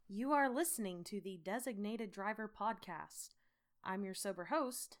You are listening to the Designated Driver Podcast. I'm your sober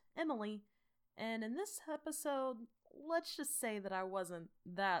host, Emily, and in this episode, let's just say that I wasn't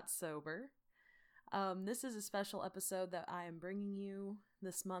that sober. This is a special episode that I am bringing you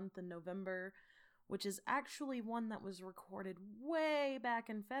this month in November, which is actually one that was recorded way back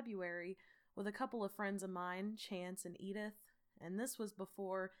in February with a couple of friends of mine, Chance and Edith, and this was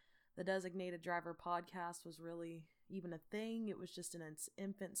before the Designated Driver Podcast was really even a thing. It was just in its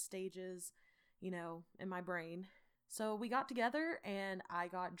infant stages, in my brain. So we got together and I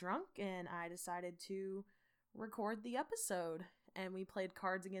got drunk and I decided to record the episode, and we played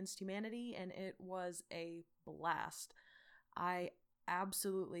Cards Against Humanity, and it was a blast. I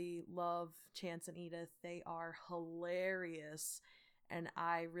absolutely love Chance and Edith. They are hilarious, and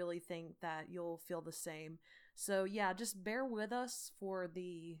I really think that you'll feel the same. So yeah, just bear with us for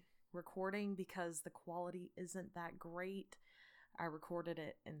the recording because the quality isn't that great. I recorded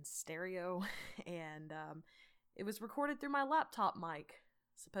it in stereo and it was recorded through my laptop mic,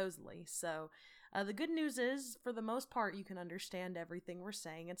 supposedly. So the good news is, for the most part, you can understand everything we're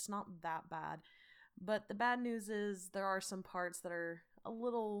saying. It's not that bad. But the bad news is there are some parts that are a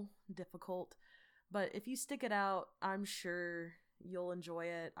little difficult. But if you stick it out, I'm sure you'll enjoy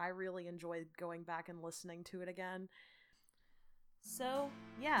it. I really enjoyed going back and listening to it again. So,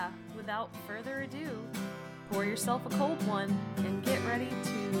 yeah, without further ado, pour yourself a cold one and get ready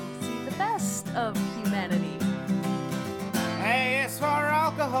to see the best of humanity. A is for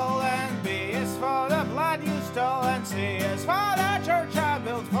alcohol, and B is for the blood you stole, and C is for the church I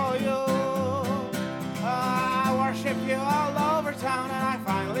built for you. I worship you all over town, and I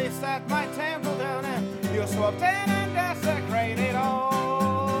finally set my temple down, and you swooped in and desecrated it all.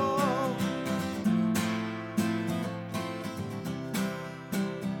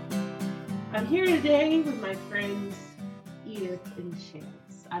 I'm here today with my friends Edith and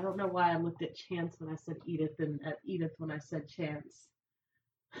Chance. I don't know why I looked at Chance when I said Edith and at Edith when I said Chance.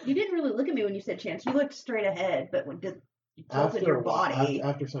 You didn't really look at me when you said Chance. You looked straight ahead, but when you tilted your body.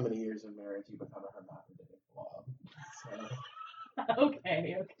 After so many years of marriage, you become a hermaphrodite blob. So.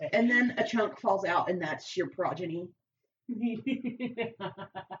 Okay. And then a chunk falls out, and that's your progeny.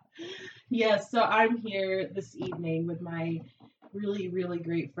 Yes, so I'm here this evening with my really, really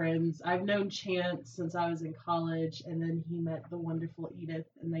great friends. I've known Chance since I was in college, and then he met the wonderful Edith,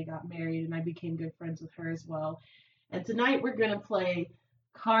 and they got married, and I became good friends with her as well. And tonight we're going to play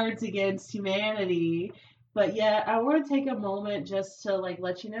Cards Against Humanity. But yeah, I want to take a moment just to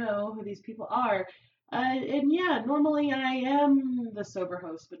let you know who these people are. And yeah, normally I am the sober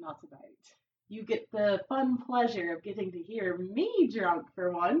host, but not tonight. You get the fun pleasure of getting to hear me drunk for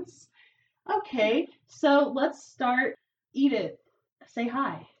once. Okay, so let's start. Edith, say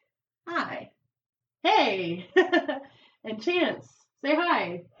hi. Hi. Hey! And Chance, say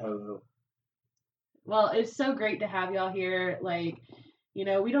hi. Hello. Well, it's so great to have y'all here. We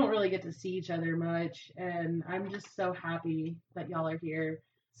don't really get to see each other much, and I'm just so happy that y'all are here.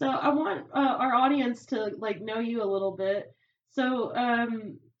 So I want our audience to know you a little bit. So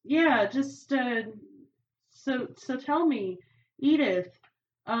yeah, just so tell me, Edith,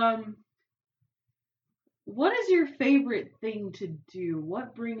 what is your favorite thing to do?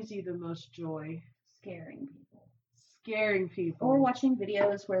 What brings you the most joy? Scaring people. Scaring people. Or watching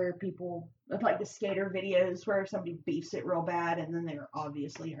videos where people, like the skater videos where somebody beefs it real bad and then they're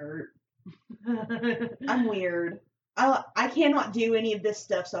obviously hurt. I'm weird. I cannot do any of this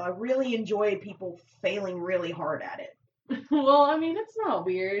stuff, so I really enjoy people failing really hard at it. Well, I mean, it's not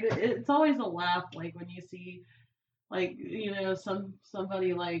weird. It's always a laugh, when you see,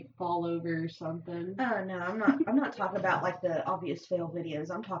 somebody fall over or something. Oh no, I'm not talking about the obvious fail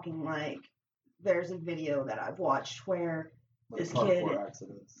videos. I'm talking there's a video that I've watched where this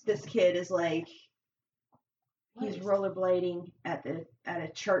kid is he's rollerblading at a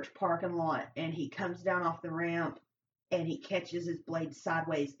church parking lot, and he comes down off the ramp and he catches his blade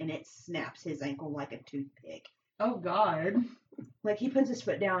sideways and it snaps his ankle like a toothpick. Oh God. He puts his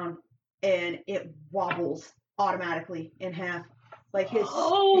foot down and it wobbles automatically in half. His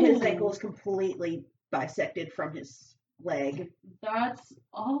ankle is completely bisected from his leg. That's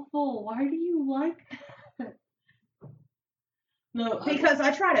awful. Why do you like that? No, because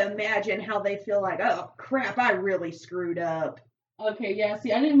I try to imagine how they feel oh crap, I really screwed up. Okay, yeah,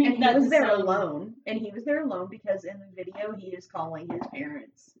 see, I didn't mean that. He was there alone. And he was there alone because in the video he is calling his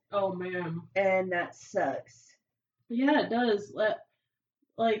parents. Oh man. And that sucks. Yeah, it does.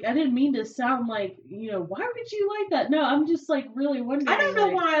 I didn't mean to sound why would you like that? No, I'm just really wondering. I don't know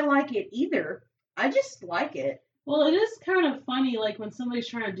why I like it either. I just like it. Well, it is kind of funny, when somebody's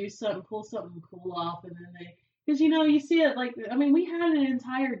trying to do something, pull something cool off, and then Because, you see it, we had an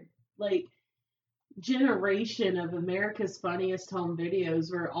entire, generation of America's Funniest Home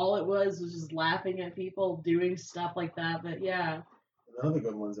Videos where all it was just laughing at people doing stuff like that. But, yeah. None of the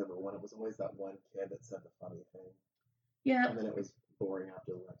good ones ever won. It was always that one kid that said the funny thing. Yeah. And then it was boring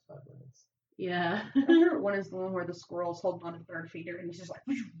after the next 5 minutes. Yeah. My favorite one is the one where the squirrel's holding on to third feeder and he's just like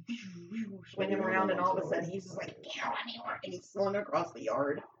swinging around, and all of a sudden he's just like, and he's slung across the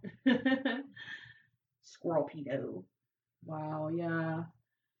yard. Squirrel pedo. Wow, yeah.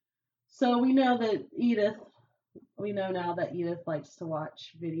 So we know now that Edith likes to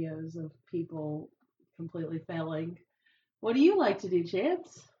watch videos of people completely failing. What do you like to do,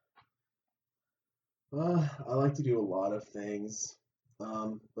 Chance? I like to do a lot of things,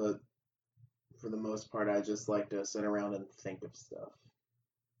 but for the most part, I just like to sit around and think of stuff.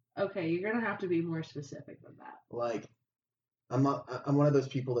 Okay, you're gonna have to be more specific than that. Like, I'm one of those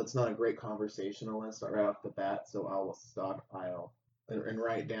people that's not a great conversationalist right off the bat, so I'll stockpile and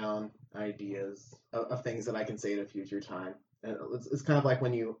write down ideas of things that I can say at a future time. And it's kind of like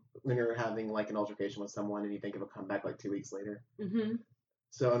when you're having like an altercation with someone and you think of a comeback like 2 weeks later. Mm-hmm.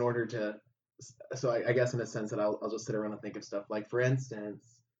 So I guess in a sense that I'll just sit around and think of stuff. Like, for instance,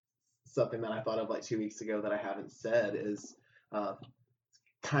 something that I thought of like 2 weeks ago that I haven't said is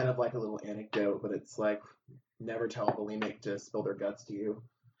kind of like a little anecdote, but it's like, never tell a bulimic to spill their guts to you.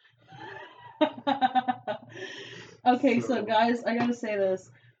 Okay, so guys, I gotta say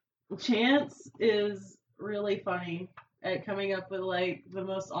this. Chance is really funny at coming up with like the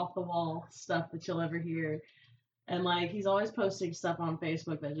most off the wall stuff that you'll ever hear. And like he's always posting stuff on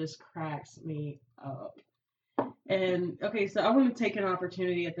Facebook that just cracks me up. And okay, so I want to take an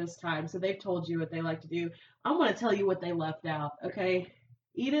opportunity at this time. So they've told you what they like to do. I want to tell you what they left out, okay?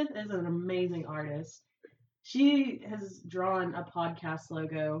 Edith is an amazing artist. She has drawn a podcast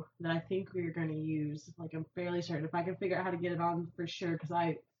logo that I think we're going to use. Like, I'm fairly certain. If I can figure out how to get it on for sure, because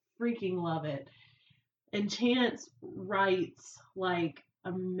I freaking love it. And Chance writes, like,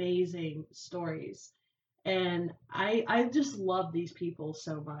 amazing stories. And I just love these people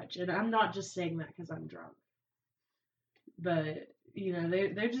so much. And I'm not just saying that because I'm drunk. But,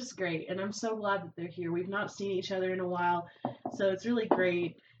 they're just great. And I'm so glad that they're here. We've not seen each other in a while. So it's really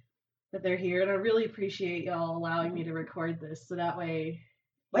great that they're here, and I really appreciate y'all allowing me to record this, so that way...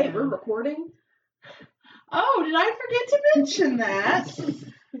 Wait, we're recording? Oh, did I forget to mention that?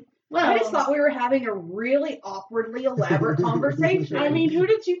 Well, I just thought we were having a really awkwardly elaborate conversation. I mean, who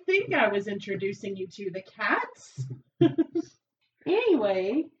did you think I was introducing you to? The cats?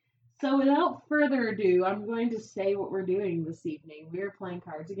 Anyway, so without further ado, I'm going to say what we're doing this evening. We are playing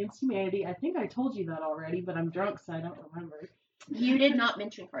Cards Against Humanity. I think I told you that already, but I'm drunk, so I don't remember. You did not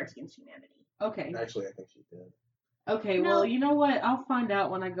mention Cards Against Humanity. Okay. Actually, I think she did. Okay, No. Well, you know what? I'll find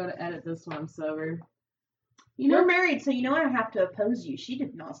out when I go to edit this one sober. We're married, so I have to oppose you. She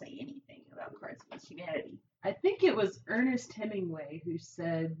did not say anything about Cards Against Humanity. I think it was Ernest Hemingway who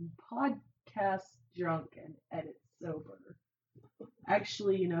said, podcast drunk and edit sober.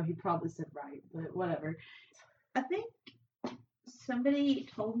 Actually, he probably said right, but whatever. I think somebody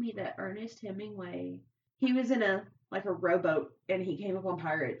told me that Ernest Hemingway, he was in a rowboat, and he came upon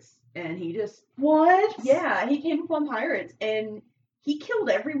pirates, and he just... What? Yeah, he came upon pirates, and he killed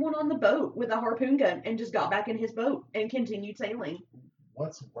everyone on the boat with a harpoon gun, and just got back in his boat, and continued sailing.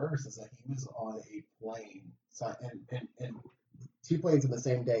 What's worse is that he was on a plane, and 2 planes in the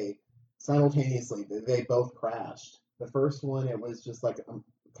same day, simultaneously, they both crashed. The first one, it was just like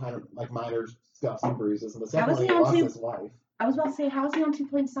kind of like minor scuffs and bruises, and the second one, he lost his wife. I was about to say, how is he on 2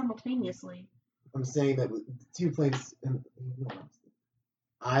 planes simultaneously? I'm saying that 2 planes.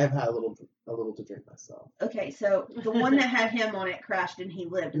 I've had a little to drink myself. Okay, so the one that had him on it crashed, and he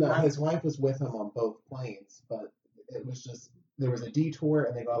lived. No, his wife was with him on both planes, but it was just there was a detour,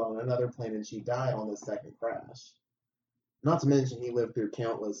 and they got on another plane, and she died on the second crash. Not to mention, he lived through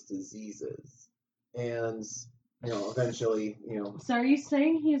countless diseases, and eventually, So are you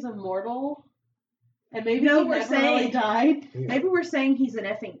saying he's immortal? And maybe No, he we're never saying- really died? Maybe we're saying he's an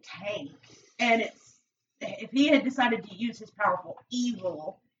effing tank, and if he had decided to use his powerful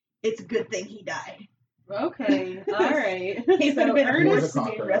evil, it's a good thing he died. Okay, all right. He's So a bit He was Ernest, a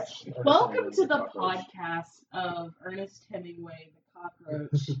cockroach. welcome to the Cockroach. podcast of Ernest Hemingway, the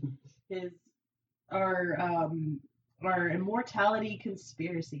cockroach. Our immortality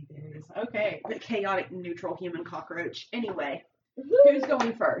conspiracy theories. Okay. The chaotic neutral human cockroach. Anyway, who's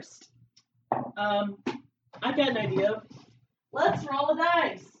going first? I've got an idea. Let's roll the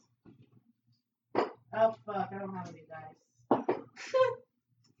dice. Oh fuck, I don't have any dice.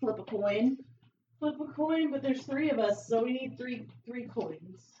 Flip a coin. Flip a coin, but there's 3 of us, so we need three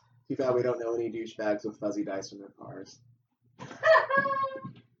coins. Too bad we don't know any douchebags with fuzzy dice in their cars.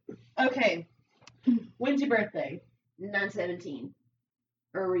 Okay. When's your birthday? 9/17.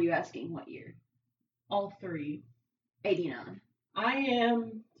 Or were you asking what year? All three. 89. I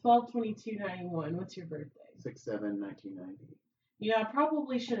am 12/22/91. What's your birthday? 6/7/1990. Yeah, I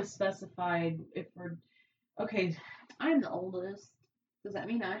probably should have specified if we're. Okay, I'm the oldest. Does that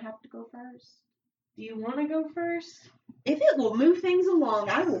mean I have to go first? do you want to go first? If it will move things along,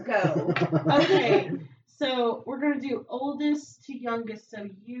 I will go. Okay, so we're going to do oldest to youngest, so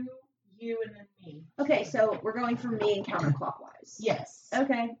you, and then me. Okay, so we're going from me and counterclockwise. Yes.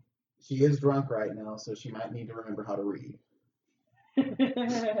 Okay. She is drunk right now, so she might need to remember how to read.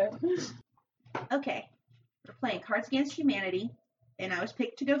 Okay. We're playing Cards Against Humanity, and I was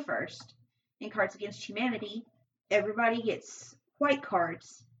picked to go first. In Cards Against Humanity, everybody gets white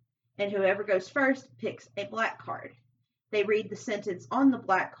cards, and whoever goes first picks a black card. They read the sentence on the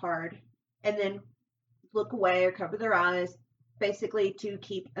black card, and then look away or cover their eyes, basically to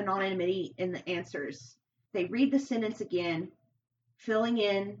keep anonymity in the answers. They read the sentence again, filling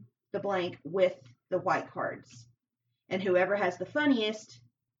in the blank with the white cards. And whoever has the funniest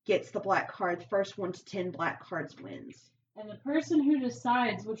gets the black card. The first 1 to 10 black cards wins. And the person who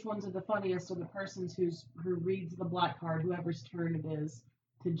decides which ones are the funniest are the person who reads the black card, whoever's turn it is,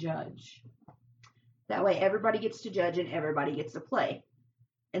 to judge. That way everybody gets to judge and everybody gets to play.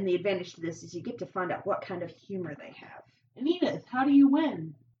 And the advantage to this is you get to find out what kind of humor they have. And Edith, how do you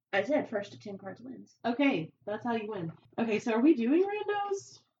win? I said first to 10 cards wins. Okay, that's how you win. Okay, so are we doing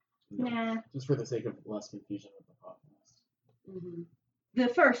randos? No, Nah. just for the sake of less confusion with the podcast. Mm-hmm. The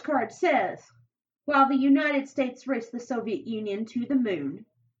first card says, while the United States raced the Soviet Union to the moon,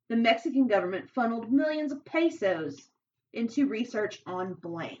 the Mexican government funneled millions of pesos into research on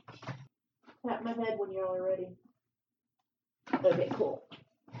blank. Pat my head when y'all are ready. Okay, cool.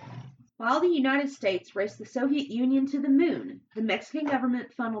 While the United States raced the Soviet Union to the moon, the Mexican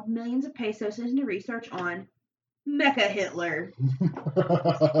government funneled millions of pesos into research on Mecha Hitler.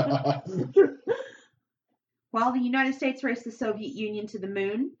 While the United States raced the Soviet Union to the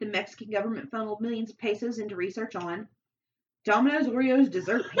moon, the Mexican government funneled millions of pesos into research on Domino's Oreo's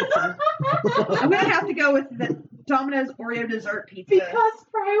dessert pizza. I'm going to have to go with the Domino's Oreo dessert pizza. Because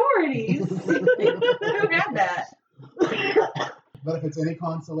priorities. Who had that? But if it's any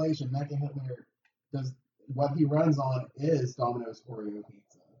consolation, Mecha Hitler does what he runs on is Domino's Oreo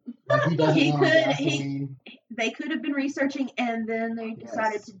pizza. Like he doesn't He want could- gasoline. They could have been researching and then they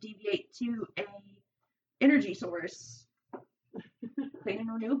decided Yes. to deviate to a energy source. Clean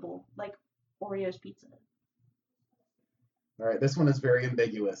and renewable, like Oreo's pizza. All right, this one is very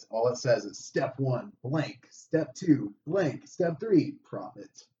ambiguous. All it says is step 1, blank. Step 2, blank. Step 3, profit.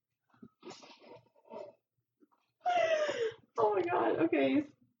 Oh my god, okay.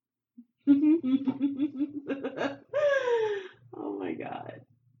 Oh my god.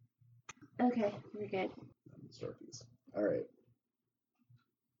 Okay, you're good. Start these. All right.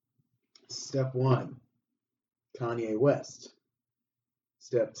 Step 1, Kanye West.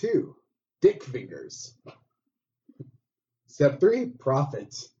 Step 2, dick fingers. Step 3,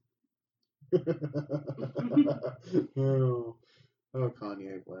 profit. oh,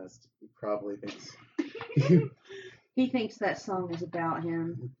 Kanye West. He probably thinks He thinks that song is about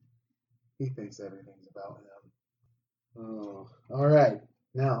him. he thinks everything's about him. Oh, all right.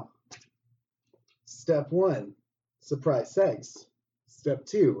 Now, step 1, surprise sex. Step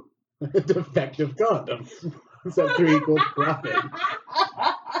 2, defective condom. Step 3 equals profit.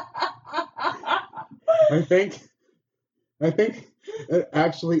 I think it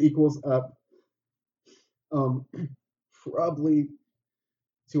actually equals up probably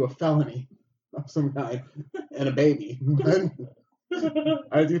to a felony of some kind and a baby. But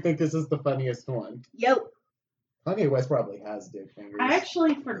I do think this is the funniest one. Yo. Kanye West probably has dick fingers. I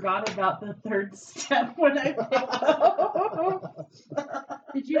actually forgot about the third step when I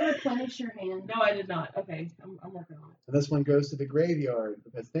Did you replenish your hand? No, I did not. Okay, I'm working on it. And this one goes to the graveyard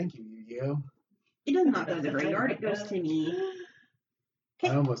because thank you, Yu-Gi-Oh. It does not go to the graveyard, it goes to me. I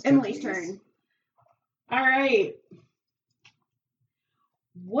Okay, almost took Emily's these. turn. All right.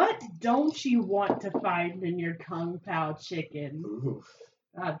 What don't you want to find in your Kung Pao chicken? Ooh.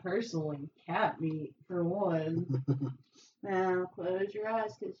 Personally, cat meat for one. Now close your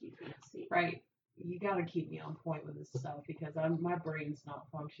eyes because you can't see. Right. You gotta keep me on point with this stuff because my brain's not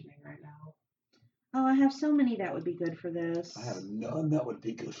functioning right now. Oh, I have so many that would be good for this. I have none that would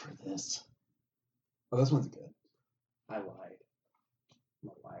be good for this. Oh, this one's good. I lied. I'm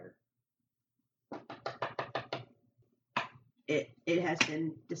a liar. It has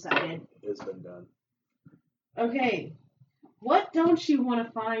been decided. It's been done. Okay. What don't you want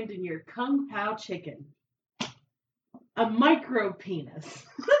to find in your Kung Pao chicken? A micro penis.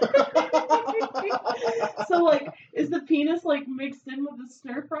 So, like, is the penis, like, mixed in with the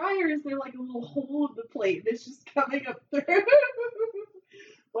stir fry, or is there, like, a little hole in the plate and it's just coming up through?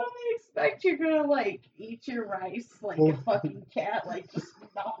 What do they expect? You're gonna, like, eat your rice like a fucking cat, like, just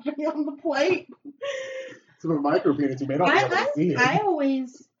knocking on the plate? So a micro penis, you may not be able to see it. I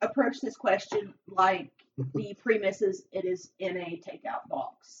always approach this question like the premise is it is in a takeout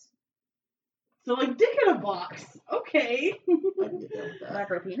box. So, like, dick in a box. Okay. I can get down with that.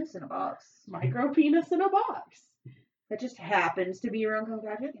 Micro penis in a box. Micro penis in a box. That just happens to be your own Kung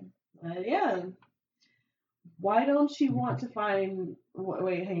Pao chicken. Yeah. Why don't you want to find...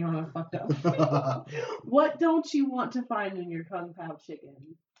 Wait, hang on, I fucked up. What don't you want to find in your Kung Pao chicken?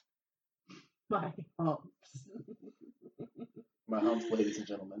 My humps. My humps, ladies and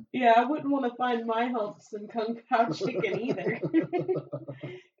gentlemen. Yeah, I wouldn't want to find my humps in Kung Pao chicken either.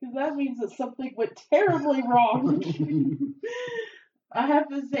 Because that means that something went terribly wrong. I have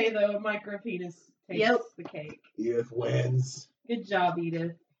to say, though, micro penis takes the cake. Edith wins. Good job,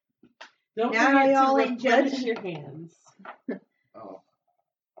 Edith. Don't Now forget y'all to ain't replenish judging. your hands. Oh.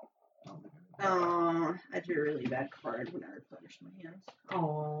 I drew a really bad card when I replenished my hands.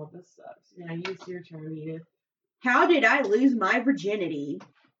 Oh, this sucks. Yeah, use your turn, Edith. How did I lose my virginity?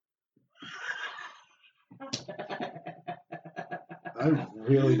 I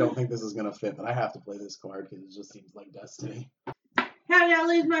really don't think this is going to fit, but I have to play this card because it just seems like destiny. How did I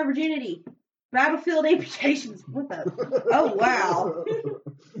lose my virginity? Battlefield amputations. What the? Oh, wow.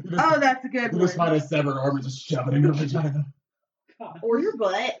 Oh, that's a good You one. just find a severed arm and just shove it in your vagina. God. Or your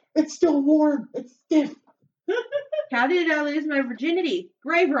butt. It's still warm. It's stiff. How did I lose my virginity?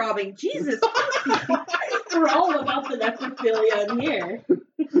 Grave robbing. Jesus. We're all about the necrophilia in here.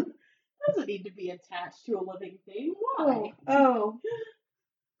 Doesn't need to be attached to a living thing. Why? Oh.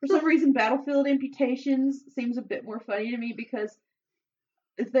 For some reason, battlefield amputations seems a bit more funny to me because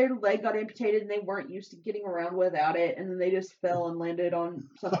if their leg got amputated and they weren't used to getting around without it, and then they just fell and landed on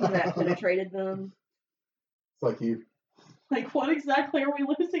something that penetrated them. It's like you. Like, what exactly are we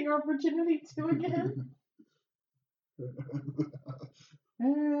losing our virginity to again?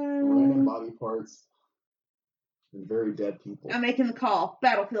 Random body parts and very dead people. I'm making the call.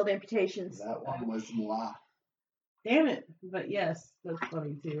 Battlefield amputations. That one was moi. Damn it. But yes, that's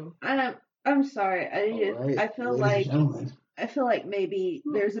funny too. I'm sorry. Right. I feel like maybe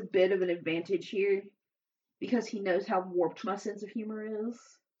there's a bit of an advantage here because he knows how warped my sense of humor is.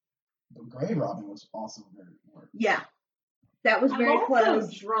 The grave robbing was also very warped. Yeah. That was very I'm also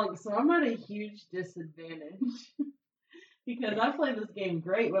close. drunk, so I'm at a huge disadvantage. Because I play this game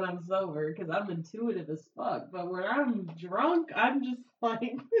great when I'm sober, because I'm intuitive as fuck. But when I'm drunk, I'm just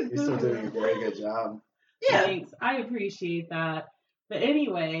like... You're still doing a very good job. Yeah. Thanks. I appreciate that. But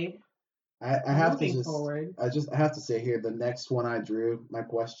anyway, I have to moving just... forward. I have to say here, the next one I drew, my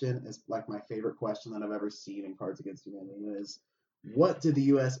question is like my favorite question that I've ever seen in Cards Against Humanity is, what did the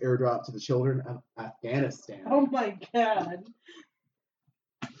U.S. airdrop to the children of Afghanistan? Oh my god.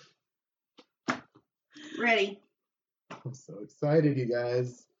 Ready. I'm so excited, you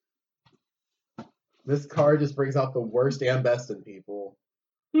guys. This card just brings out the worst and best in people.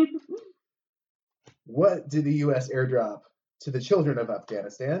 What did the U.S. airdrop to the children of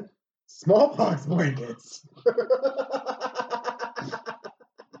Afghanistan? Smallpox blankets.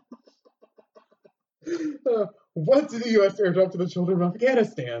 What did the U.S. airdrop to the children of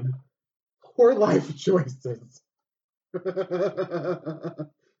Afghanistan? Poor life choices.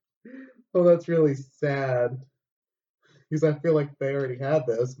 Oh, that's really sad. Because I feel like they already had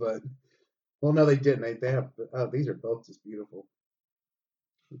this, but... Well, no, they didn't. They have... Oh, these are both just beautiful.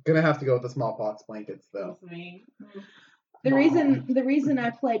 Gonna have to go with the smallpox blankets, though. That's me. The reason I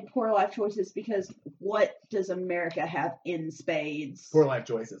played Poor Life Choices because what does America have in spades? Poor life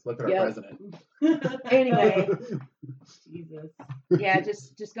choices. Look at our president. Anyway. Jesus. Yeah,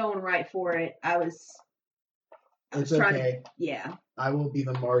 just going right for it. I was It's trying okay. Yeah. I will be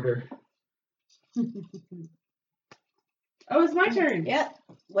the martyr. Oh, it's my turn. Yep.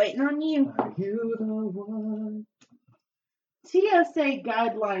 Waiting on you. Are you the one? TSA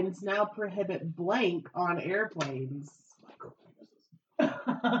guidelines now prohibit blank on airplanes.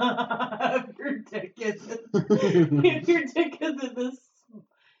 If your dick isn't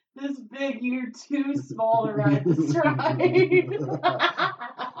this big, you're too small to ride this ride.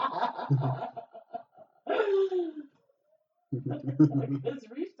 This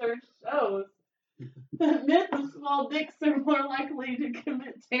research shows that men with small dicks are more likely to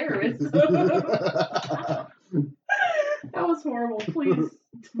commit terrorism. That was horrible. Please.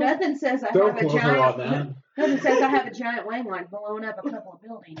 Nothing says I Don't have a quote her on giant. Nothing says I have a giant wang line blowing up a couple of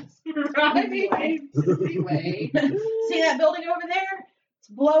buildings. Right. Anyway. Anyway. See that building over there? It's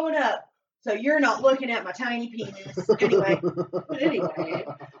blowing up. So you're not looking at my tiny penis. Anyway.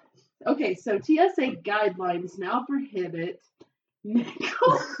 Okay, so TSA guidelines now prohibit Nickelback.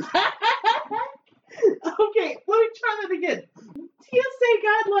 Okay, let me try that again. TSA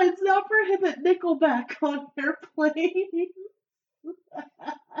guidelines now prohibit Nickelback on airplanes.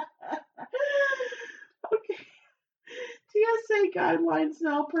 Okay. TSA guidelines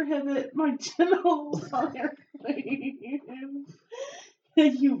now prohibit my genitals on airplanes.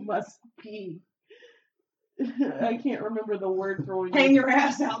 You must be. I can't remember the word for when Hang your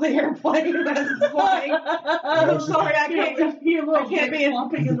ass out the airplane. That's flying. I'm sorry, I can't be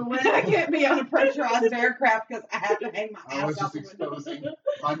flopping in the wind. I can't be on a pressurized aircraft because I have to hang my I was ass out just the window. exposing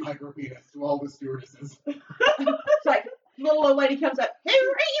my micropenis to all the stewardesses. It's like little old lady comes up. Hey,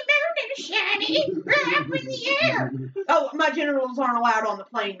 where you going, Shiny? We're up in the air. Oh, my genitals aren't allowed on the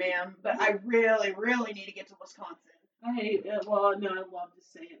plane, ma'am. But I really, really need to get to Wisconsin. I hate it. Well, no, I love to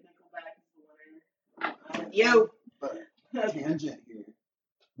say it. Nickelback is the winner. Yo. But tangent here.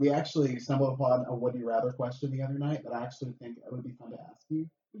 We actually stumbled upon a would you rather question the other night that I actually think it would be fun to ask you.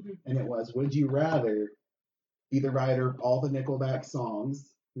 Mhm. And it was, would you rather be the writer of all the Nickelback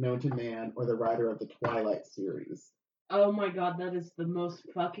songs known to man or the writer of the Twilight series? Oh my god, that is the most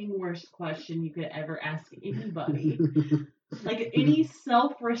fucking worst question you could ever ask anybody. Like, any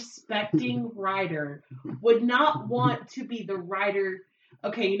self-respecting writer would not want to be the writer.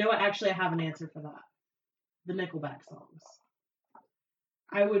 Okay, you know what? Actually, I have an answer for that. The Nickelback songs.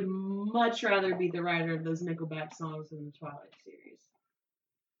 I would much rather be the writer of those Nickelback songs than the Twilight series.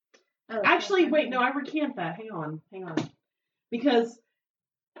 Oh, Actually, wait, no, I recant that. Hang on. Because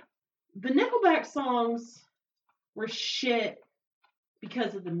the Nickelback songs were shit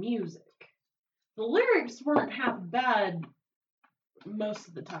because of the music. The lyrics weren't half bad most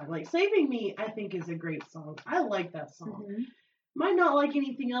of the time. Like, Saving Me, I think, is a great song. I like that song. Mhm. Might not like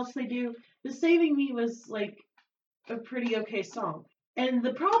anything else they do, but Saving Me was, like, a pretty okay song. And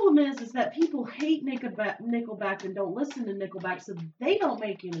the problem is that people hate Nickelback and don't listen to Nickelback, so they don't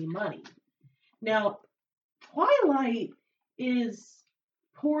make any money. Now, Twilight is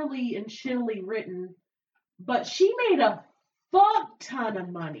poorly and shittily written, but she made a fuck ton of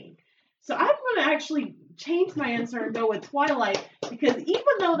money. So I'm going to actually change my answer and go with Twilight, because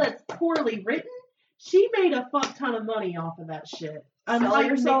even though that's poorly written, she made a fuck ton of money off of that shit. Unlike Sell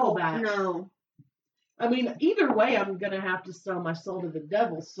your soul. Nickelback. No. I mean, either way, I'm going to have to sell my soul to the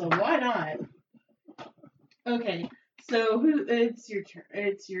devil, so why not? Okay, so it's your turn.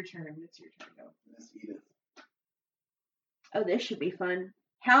 It's your turn. Go. Miss Edith. Oh, this should be fun.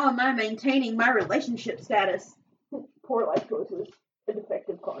 How am I maintaining my relationship status? Poor life choices. A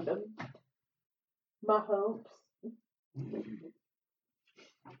defective condom. My hopes.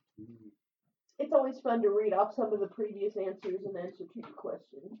 It's always fun to read off some of the previous answers and answer to your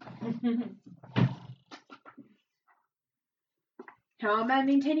question. How am I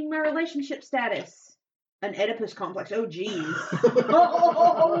maintaining my relationship status? An Oedipus complex. Oh, jeez.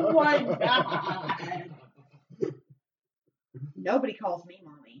 Oh my god. Nobody calls me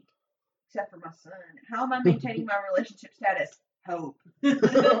mommy, except for my son. How am I maintaining my relationship status? Hope.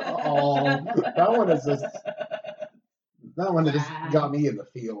 Oh, that one just got me in the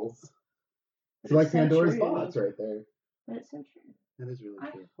feels. It's like so Pandora's true. box right there. But it's so true. That is really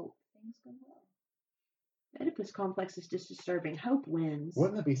I true. hope things go well. Oedipus complex is just disturbing. Hope wins.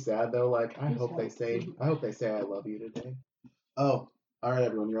 Wouldn't that be sad though? Like, I Please hope they hope. say I love you today. Oh, all right,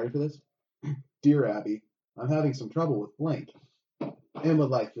 everyone, you ready for this? Dear Abby, I'm having some trouble with blank, and would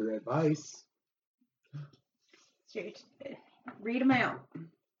like your advice. Read them out.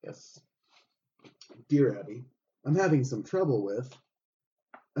 Yes. Dear Abby, I'm having some trouble with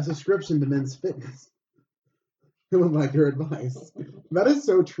a subscription to Men's Fitness. I would like your advice. That is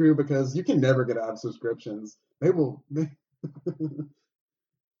so true because you can never get out of subscriptions. Oh,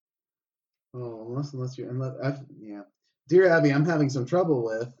 yeah. Dear Abby, I'm having some trouble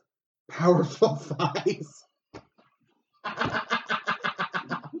with powerful thighs. I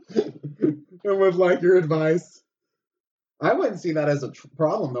would like your advice. I wouldn't see that as a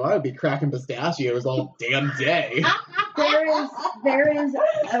problem though. I would be cracking pistachios all damn day. There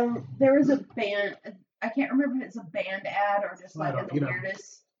is a band. I can't remember if it's a band ad or just like the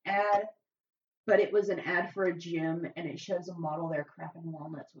weirdest ad, but it was an ad for a gym, and it shows a model there cracking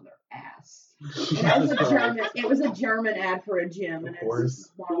walnuts with her ass. It was a German ad for a gym, and it's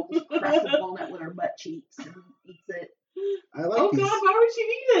a model just cracks a walnut with her butt cheeks and eats it. I like God, why would she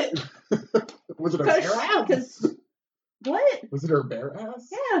eat it? Was it her bare ass? What? Was it her bare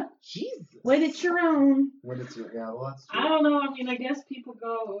ass? Yeah. Jesus. When it's your own. When it's your well, that's I true. don't know. I mean, I guess people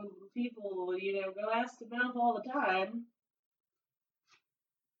go ask the mouth all the time.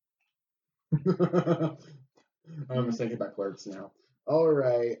 I'm just thinking about Clerks now. All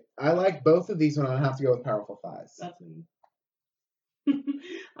right, I like both of these, and I have to go with Powerful Thighs. That's me.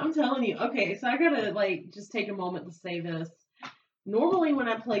 I'm telling you. Okay, so I gotta just take a moment to say this. Normally, when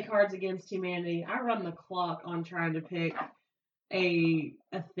I play Cards Against Humanity, I run the clock on trying to pick a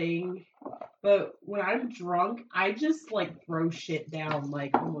thing, but when I'm drunk, I just throw shit down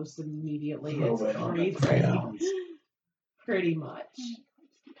almost immediately. Throw It's it on the crazy. ground. Pretty much.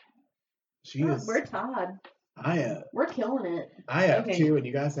 She is. We're tied. We're killing it. I have Okay. 2, and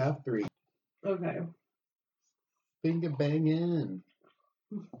you guys have 3. Okay. Finger banging.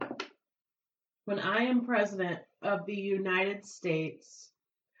 When I am president of the United States,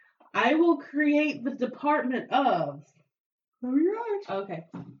 I will create the Department of. Oh, you're right. Okay.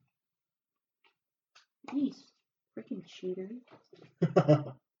 Jeez, freaking cheater.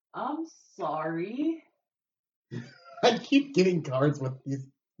 I'm sorry. I keep getting cards with these.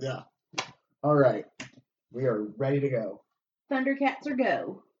 Yeah. All right. We are ready to go. Thundercats or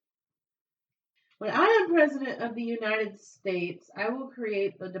go. When I am president of the United States, I will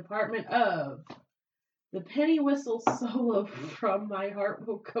create the Department of. The penny whistle solo from My Heart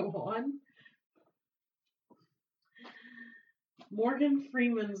Will Go On. Morgan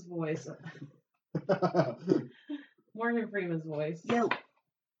Freeman's voice. Morgan Freeman's voice. Yo.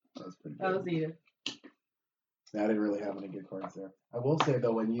 That was pretty good. That was Edith. I didn't really have any good cards there. I will say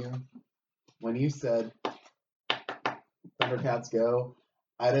though, when you said Thundercats go,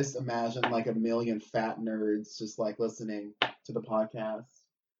 I just imagined a million fat nerds just listening to the podcast.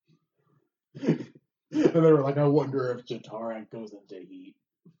 And they were like, I wonder if Jatara goes into heat.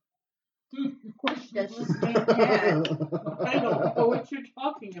 Of course she does. She's a damn cat. I don't know what you're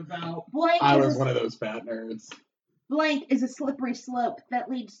talking about. Blank I is was a, one of those fat nerds. blank is a slippery slope that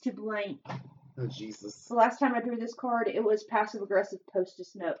leads to blank. Oh, Jesus. The last time I drew this card, it was passive aggressive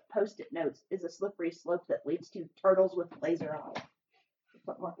post-it notes is a slippery slope that leads to turtles with laser eyes.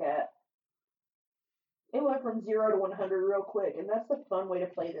 Something like that. It went from 0 to 100 real quick, and that's the fun way to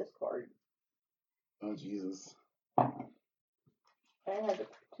play this card. Oh, Jesus. I had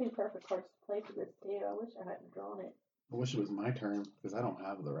 2 perfect cards to play for this too. I wish I hadn't drawn it. I wish it was my turn, because I don't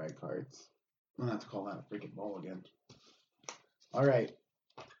have the right cards. I'm going to have to call that a freaking ball again. All right.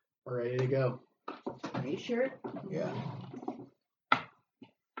 We're ready to go. Are you sure? Yeah.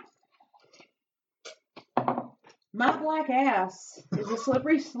 My black ass is a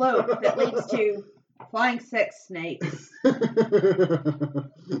slippery slope that leads to flying sex snakes.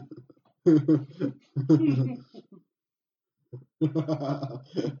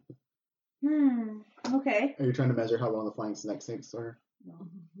 Okay. Are you trying to measure how long the flying snakes are?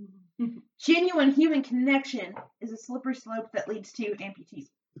 Genuine human connection is a slippery slope that leads to amputees.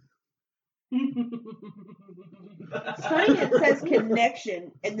 It's funny it says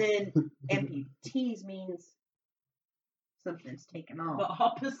connection and then amputees means something's taken The off.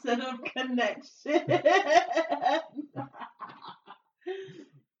 opposite of connection.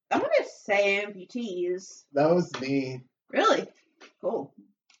 I'm gonna say amputees. That was me. Really? Cool.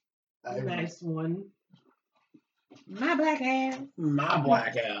 Nice one. My black ass. My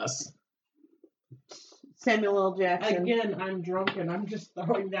black ass. Samuel L. Jackson. Again, I'm drunk and I'm just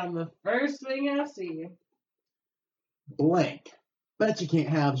throwing down the first thing I see. Blank. Bet you can't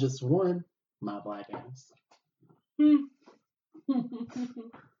have just one. My black ass. I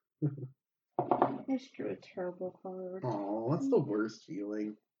just drew a terrible card. Oh, that's the worst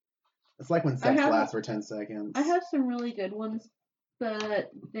feeling. It's like when sex lasts for 10 seconds. I have some really good ones,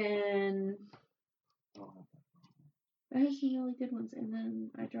 but then I have some really good ones, and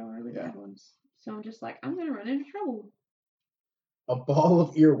then I draw really bad ones. So I'm just like, I'm gonna run into trouble. A ball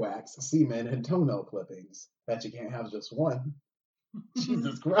of earwax, semen, and toenail clippings. Bet you can't have just one.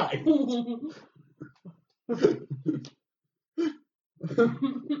 Jesus Christ.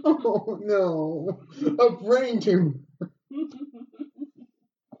 Oh no. A brain tumor.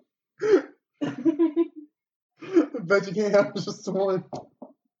 Bet you can't have just one.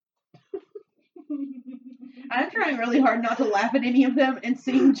 I'm trying really hard not to laugh at any of them, and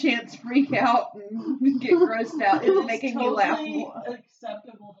seeing Chance freak out and get grossed out is making me laugh more.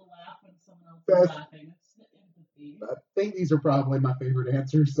 Acceptable to laugh when someone else That's- is laughing. It's the empathy. I think these are probably my favorite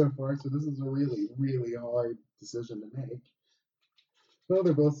answers so far, so this is a really, really hard decision to make. Oh,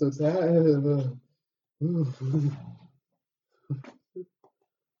 they're both so sad.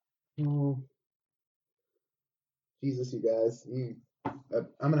 Oh. Jesus, you guys. I'm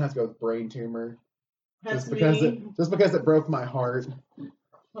going to have to go with brain tumor. That's Just because me. it broke my heart.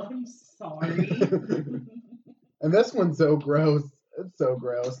 I'm sorry. And this one's so gross. It's so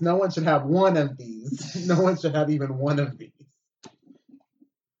gross. No one should have one of these. No one should have even one of these.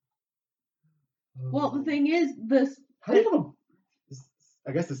 Well, the thing is, this. How do you have a...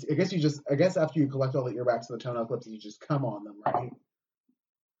 I guess after you collect all the earbacks and the toenail clips, you just come on them, right?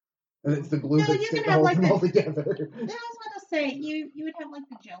 And it's the glue No, that you sticks can have, holds like, them all the- together. I was about to say, you would have like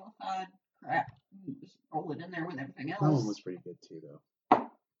the jellified crap, and just roll it in there with everything That one else. was pretty good too, though.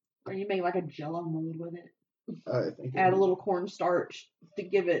 Or you make like a jello mold with it. I think Add a little cornstarch to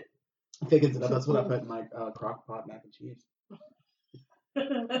give it. thickens it up. That's what I put in my crock pot mac and cheese.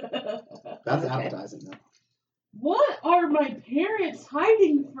 That's Okay. appetizing, though. What are my parents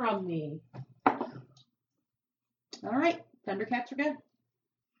hiding from me? All right, Thundercats are good.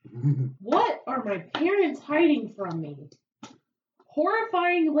 What are my parents hiding from me?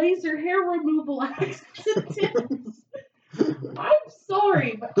 Horrifying laser hair removal accidents. I'm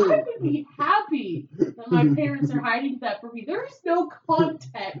sorry, but I would be happy that my parents are hiding that from me. There's no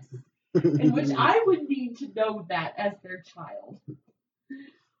context in which I would need to know that as their child.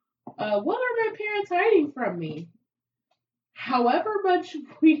 What are my parents hiding from me? However much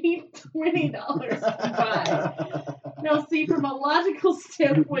weed $20 can buy. Now, see, from a logical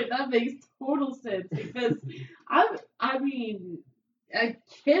standpoint, that makes total sense because I mean, a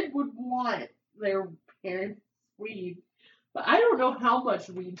kid would want their parents' weed, but I don't know how much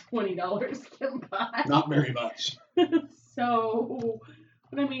weed $20 can buy. Not very much. So,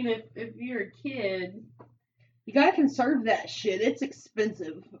 but I mean, if you're a kid, you gotta conserve that shit. It's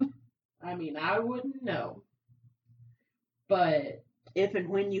expensive. I mean, I wouldn't know. But if and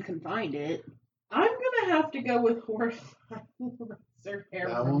when you can find it, I'm gonna have to go with horrifying laser hair.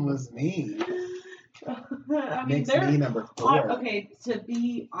 That one was me. I mean, Makes they're me number 4. okay. To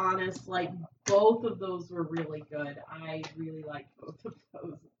be honest, like both of those were really good. I really liked both of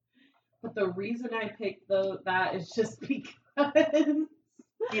those. But the reason I picked that is just because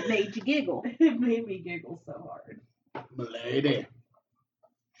it made you giggle. It made me giggle so hard. Lady.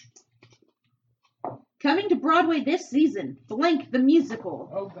 Coming to Broadway this season, Blank the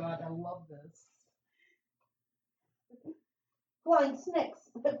Musical. Oh God, I love this. Flying Snakes.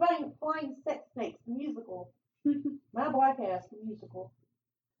 Flying Sex Snakes, the musical. My Black Ass, the musical.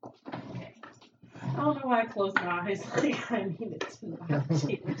 Okay. I don't know why I closed my eyes like I needed to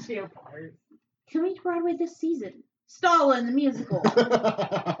not cheer apart. Coming to Broadway this season, Stalin the Musical.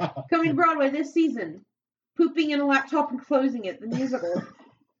 Coming to Broadway this season, Pooping in a Laptop and Closing It, the musical.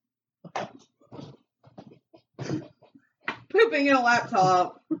 Pooping in a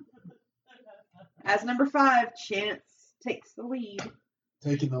laptop. As number 5, Chance takes the lead.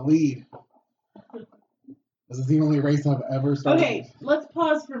 Taking the lead. This is the only race I've ever started. Okay, let's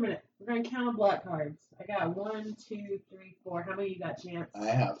pause for a minute. We're going to count on black cards. I got 1, 2, 3, 4. How many you got, Chance? I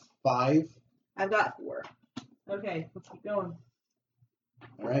have 5. I've got 4. Okay, let's keep going.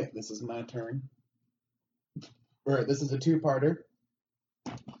 All right, this is my turn. Or this is a 2-parter.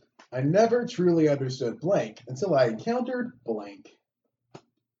 I never truly understood blank until I encountered blank.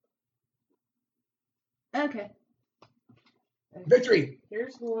 Okay. Victory!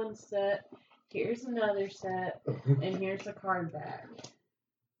 Here's one set. Here's another set. And here's a card back.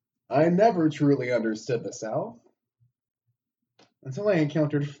 I never truly understood the South until I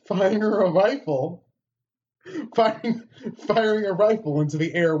encountered firing a rifle into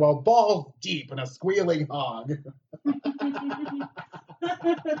the air while balls deep in a squealing hog.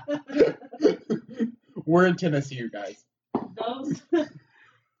 We're in Tennessee, you guys.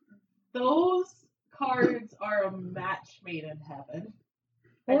 Those cards are a match made in heaven.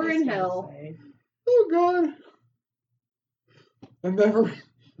 Or in gotta hell. say. Oh God.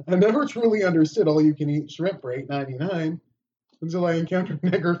 I never truly understood all you can eat shrimp for $8.99 until I encountered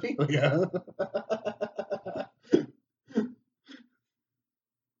necrophilia.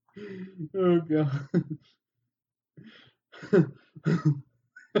 Oh God.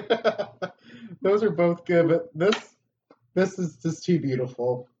 Those are both good, but this is just too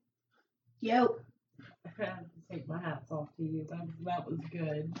beautiful. Yo. I have to take my hats off to you. That was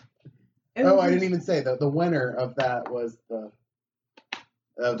good. Oh, I didn't even say the winner of that was the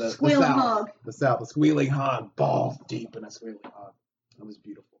Squealing South. hog. The South, the squealing hog, balls deep in a squealing hog. That was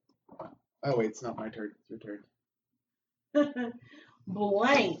beautiful. Oh wait, it's not my turn. It's your turn.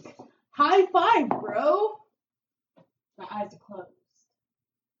 Blank. High five, bro. My eyes are closed.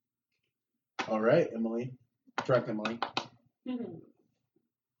 All right, Emily. Truck, Emily.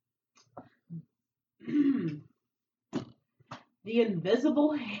 The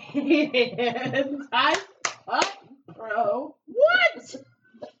invisible hands. High five, bro. What?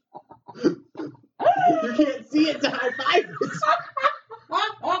 You can't see it to high five.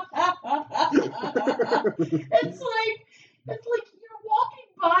 It's like you're walking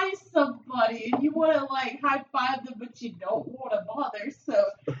by somebody and you want to like high five them, but you don't want to bother. So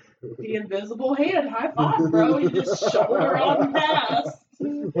the invisible hand high five, bro. You just shoulder on past.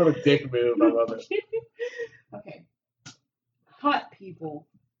 What a dick move! I love it. Okay, hot people,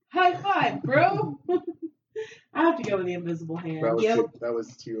 high five, bro. I have to go with the invisible hand. That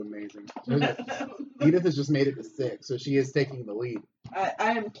was too amazing. Edith has just made it to 6, so she is taking the lead. I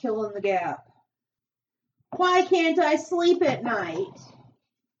am killing the gap. Why can't I sleep at night?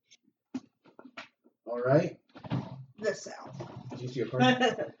 All right. The South. Did you see a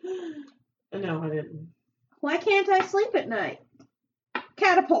card? No, I didn't. Why can't I sleep at night?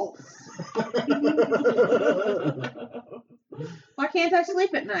 Catapults. Why can't I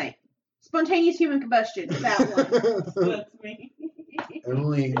sleep at night? Spontaneous human combustion. That one. That's me.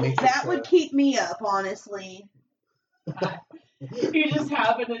 Emily makes That would keep me up, honestly. You're just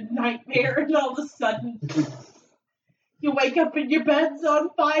having a nightmare and all of a sudden you wake up and your bed's on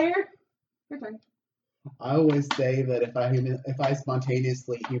fire. Your turn. I always say that if I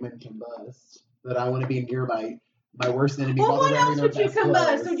spontaneously human combust, that I want to be near my worst enemy. Well, while what they're wearing else would their you best combust?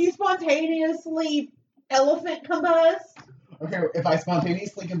 clothes. Would you spontaneously elephant combust? Okay, if I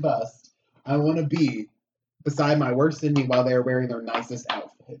spontaneously combust, I want to be beside my worst enemy while they're wearing their nicest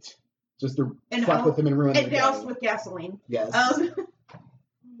outfit. Just to fuck with them and ruin their And day. doused with gasoline. Yes.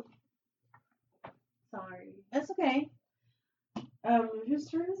 Sorry. That's okay. Whose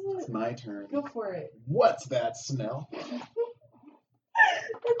turn is It's it? my turn. Go for it. What's that smell? The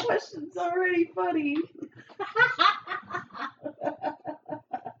question's already funny.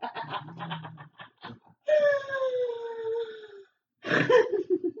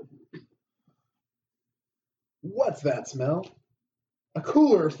 What's that smell? A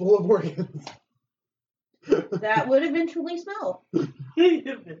cooler full of organs. That would eventually smell.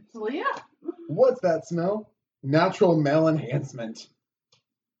 Eventually, yeah. What's that smell? Natural male enhancement.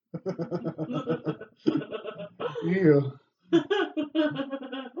 Ew.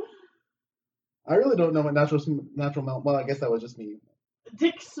 I really don't know what natural male. Well, I guess that was just me.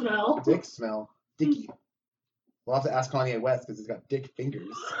 Dick smell. Dick smell. Dicky. We'll have to ask Kanye West because he's got dick fingers.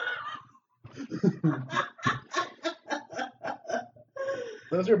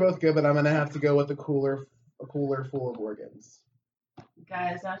 Those are both good, but I'm gonna have to go with a cooler full of organs.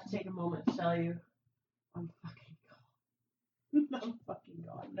 Guys, I have to take a moment to tell you, I'm fucking gone. I'm fucking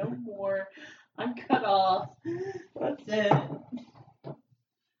gone. No more. I'm cut off. That's it.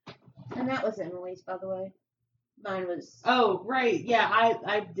 And that was Emily's, by the way. Mine was. Oh, right. Yeah,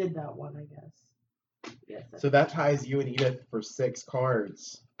 I did that one, I guess. Yes. So that ties you and Edith for 6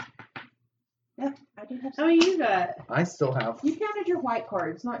 cards. Yep, I do have How many you got? I still have. You counted your white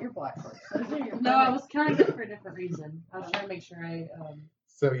cards, not your black cards. Those are your No, I cards. was counting it for a different reason. I was trying to make sure I.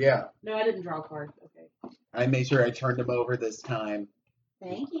 So yeah, No, I didn't draw a card. Okay. I made sure I turned them over this time.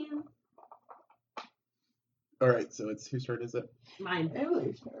 Thank you. All right, so it's whose turn is it? Mine.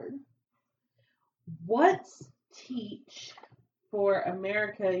 Emily's turn. What's teach for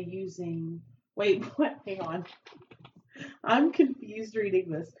America using? Wait, what? Hang on. I'm confused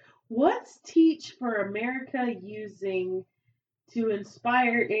reading this. What's teach for America using to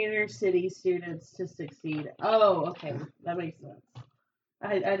inspire inner city students to succeed? Oh, okay, that makes sense.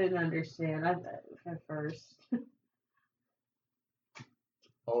 I didn't understand at first.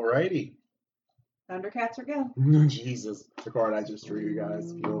 Alrighty. Thundercats are go. Jesus, the card I just drew, you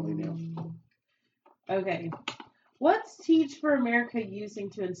guys. If you only knew. Okay. What's Teach for America using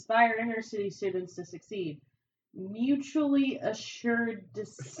to inspire inner city students to succeed? Mutually assured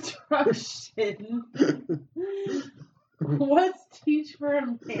destruction. What's Teach for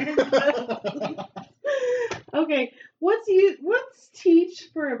America? Okay. What's Teach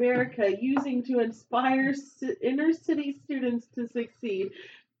for America using to inspire inner city students to succeed?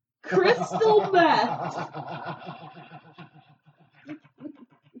 Crystal meth.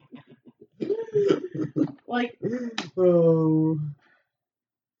 Like, Oh.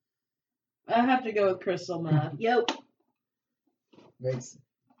 I have to go with crystal meth. Yep. Makes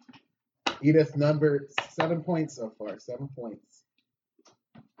Edith number 7 points so far. 7 points.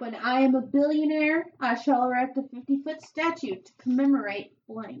 When I am a billionaire, I shall erect a 50-foot statue to commemorate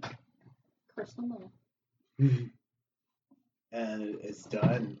blank. Crystal meth. And it's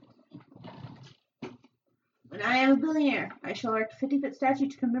done. When I am a billionaire, I shall erect a 50-foot statue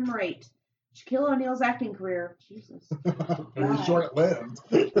to commemorate Shaquille O'Neal's acting career. Jesus. Very short-lived.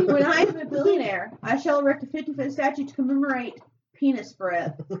 When I am a billionaire, I shall erect a 50-foot statue to commemorate penis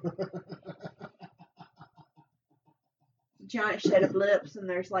breath. Giant shed of lips, and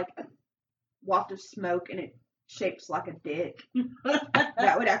there's like a waft of smoke, and it shaped like a dick.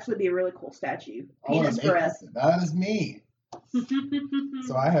 That would actually be a really cool statue. I wanna Penis make breath. this. That is me.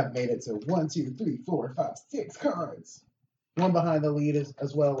 So I have made it to 1, 2, 3, 4, 5, 6 cards. One behind the lead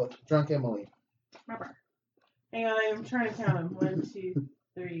as well with Drunk Emily. Hang on, I'm trying to count them. 1, 2,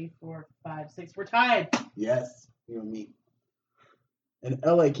 3, 4, 5, 6. We're tied. Yes, you and me. In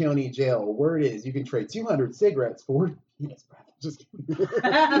LA County Jail, word is you can trade 200 cigarettes for penis breath. Just kidding.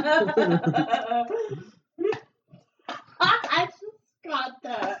 I just got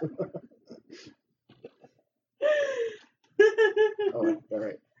that. Oh, all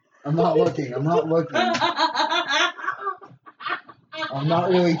right. I'm not looking. I'm not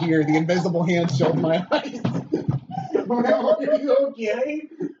really here. The invisible hand showed my eyes. Are you okay?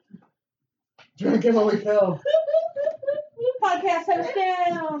 Drunk Emily fell. Podcast host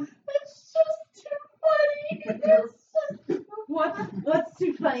down. It's just too funny. What's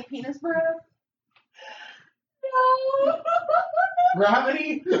too funny? Penis breath? No.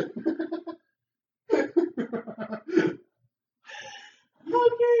 Gravity?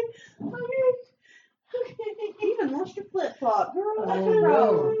 Okay. You even lost your flip flop, girl. Oh,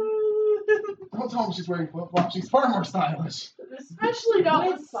 no. Don't tell me she's wearing flip flops. She's far more stylish. Especially not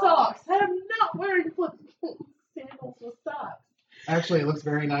with socks. I am not wearing sandals with socks. Actually, it looks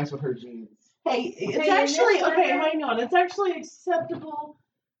very nice with her jeans. Hey, It's actually hang on. It's actually acceptable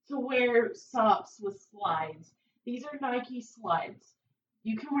to wear socks with slides. These are Nike slides.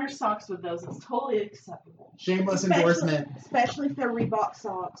 You can wear socks with those. It's totally acceptable. Shameless endorsement. Especially if they're Reebok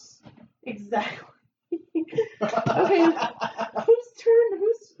socks. Exactly. Okay. Whose turn?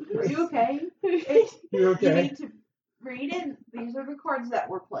 Who's Are you okay? You You okay? need to read it. These are the cards that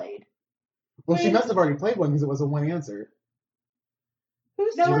were played. Well, she must have already played one because it was a one answer.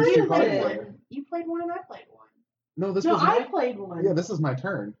 Who's No, turn it's is your card it? player. You played one and I played one. No, this No, was I played one. yeah, this is my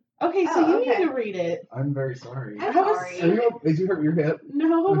turn. Okay, so Oh, you okay. need to read it. I'm very sorry. I'm I was- sorry. Did you hurt your hip?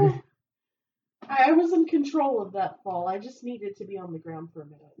 No. Okay. I was in control of that fall. I just needed to be on the ground for a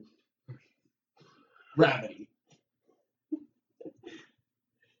minute. Gravity.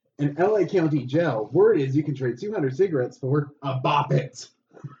 In LA County Jail, word is you can trade 200 cigarettes for a Bop It.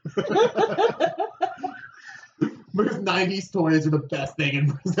 Because 90s toys are the best thing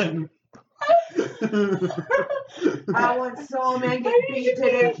in prison. I once saw a man get beat to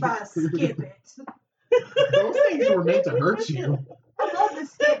death by a skip it. Those things were meant to hurt you. I love the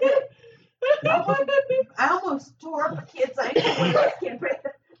skip it. I almost tore up a kid's ankle with a skip it.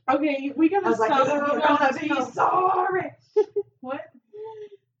 Okay, we I gotta was like, stop. you're gonna be sorry. What?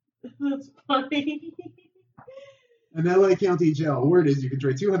 That's funny. In LA County Jail, word is you can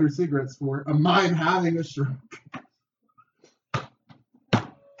trade 200 cigarettes for a mime having a stroke.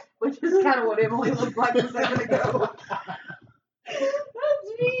 Which is kind of what Emily looked like a second ago.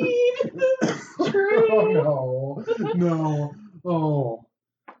 That's mean. That's true. Oh, no. No. Oh.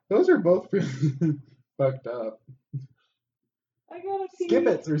 Those are both really fucked up. I gotta see.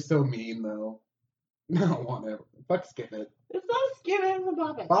 Skip-its are so mean, though. No, whatever. Fuck Skip-it. It's not skip it, it's a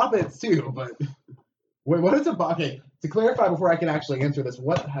bop it. Bop-its, too, but... Wait, what is a bop? Okay, to clarify before I can actually answer this,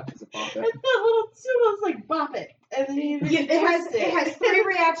 what the heck is a bop-it? It's that little tool that's like bop it. And then you It has 3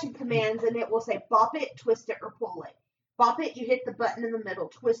 reaction commands, and it will say bop it, twist it, or pull it. Bop it, you hit the button in the middle.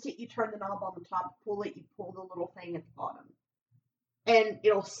 Twist it, you turn the knob on the top. Pull it, you pull the little thing at the bottom. And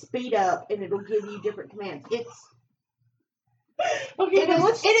it'll speed up, and it'll give you different commands. Okay,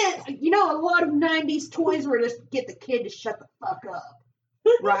 It is, you know, a lot of 90s toys were just get the kid to shut the fuck up.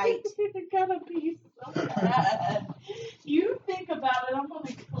 Right? You're gonna be so bad. You think about it, I'm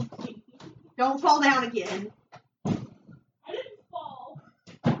gonna kill you. Don't fall down again. I didn't fall.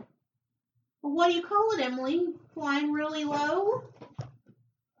 Well, what do you call it, Emily? Flying really low?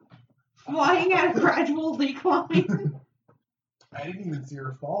 Flying at a gradual decline? I didn't even see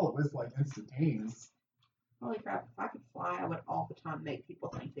her fall. It was, like, instantaneous. Holy crap, if I could fly, I would all the time make people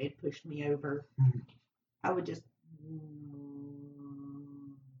think they'd pushed me over. I would just...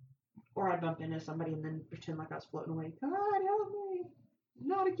 Or I'd bump into somebody and then pretend like I was floating away. God, help me.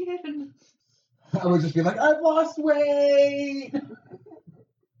 Not again. I would just be like, I've lost weight!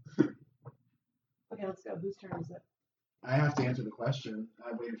 Okay, let's go. Whose turn is it? I have to answer the question.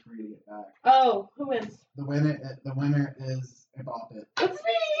 I waited for you to get back. Oh, who wins? The winner is a Bop It. It's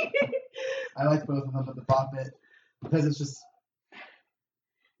me! I like both of them, but the Bop It, because it's just...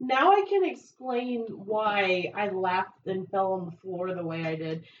 Now I can explain why I laughed and fell on the floor the way I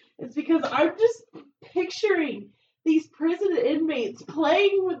did. It's because I'm just picturing these prison inmates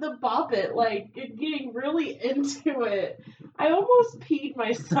playing with the Bop It, like, and getting really into it. I almost peed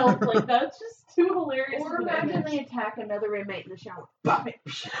myself. Like, that's just too hilarious. Or of an imagine image. they attack another inmate in the shower. Bop it.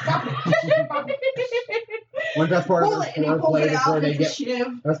 Bop it. Bop it. Like that's part Pull of it their and he pulls foreplay it out. before they It's a get. shiv.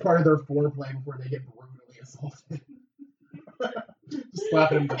 That's part of their foreplay before they get brutally assaulted. Just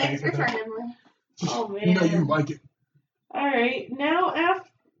slapping him in the face. Thanks for with it. turning, Emily. Oh man. You know you like it. All right, now at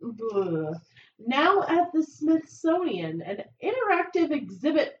the Smithsonian, an interactive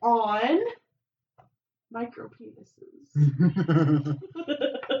exhibit on micropenises.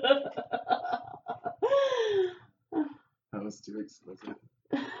 That was too explicit.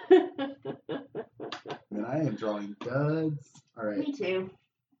 Man, I am drawing duds. All right. Me too.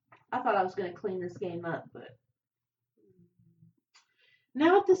 I thought I was going to clean this game up, but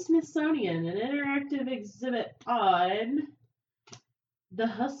Now at the Smithsonian, an interactive exhibit on the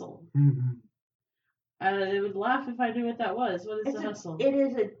hustle. I would laugh if I knew what that was. What is the hustle? It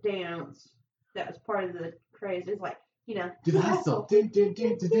is a dance that was part of the craze. It's like, Do the hustle. It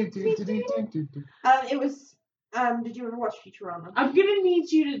was. Did you ever watch Futurama? I'm gonna need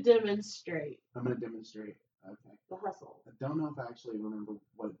you to demonstrate. I'm gonna demonstrate. Okay. The hustle. I don't know if I actually remember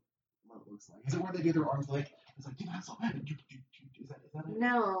what it looks like. Is it where they do their arms like? It's like do the hustle. Is that it?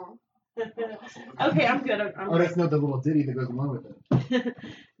 No. Okay, I'm good. Oh, that's not the little ditty that goes along with it.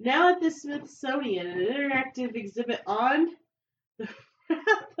 Now at the Smithsonian, an interactive exhibit on the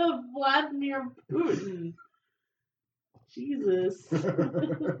wrath of Vladimir Putin. Jesus.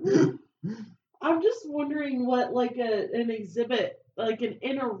 I'm just wondering what an exhibit, like an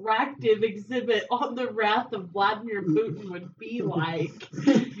interactive exhibit on the wrath of Vladimir Putin would be like.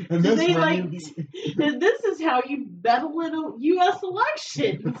 And Do this they one, and this is how you battle in U.S.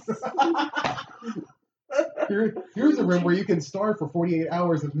 elections. here's a room where you can starve for 48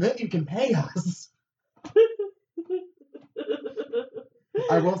 hours and then you can pay us.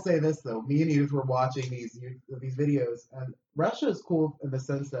 I will say this though, me and Edith were watching these videos, and Russia is cool in the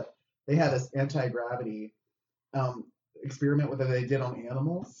sense that they had this anti-gravity experiment that they did on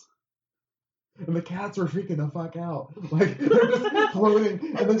animals. And the cats were freaking the fuck out. Like, they're just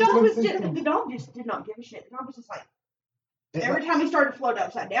floating. And The dog just did not give a shit. The dog was just like, every time he started to float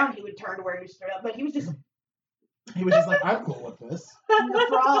upside down, he would turn to where he stood up. But he was just like, I'm cool with this.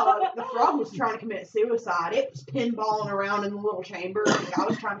 The frog was trying to commit suicide. It was pinballing around in the little chamber, and I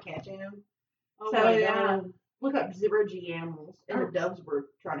was trying to catch him. Oh So, my yeah. God. Look up zero G animals, and the doves were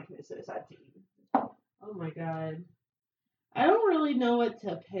trying to commit suicide too. Oh my God. I don't really know what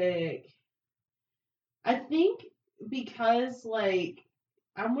to pick. I think because,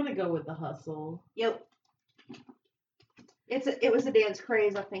 I'm going to go with the hustle. Yep. It was a dance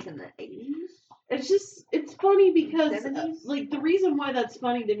craze, I think, in the 80s. It's funny because, 70s? the reason why that's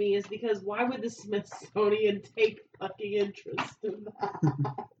funny to me is because why would the Smithsonian take fucking interest in that?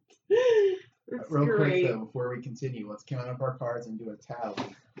 It's Real great. quick, though, before we continue, let's count up our cards and do a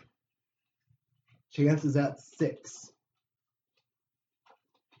tally. Chance is at 6.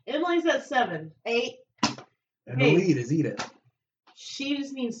 Emily's at 7. 8. And Hey. the lead is Edith. She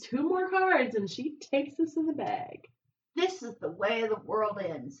just needs 2 more cards and she takes us in the bag. This is the way the world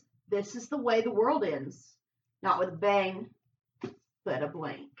ends. This is the way the world ends. Not with a bang, but a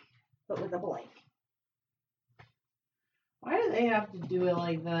blank. But with a blank. Why do they have to do it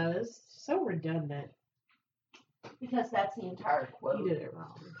like that? It's so redundant. Because that's the entire quote. You did it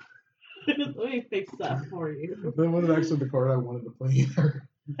wrong. Let me fix that for you. That wasn't actually the card I wanted to play either.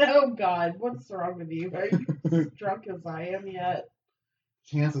 Oh God, what's wrong with you? Are you as drunk as I am yet?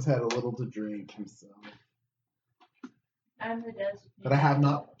 Chance has had a little to drink himself. I'm the desert. But I have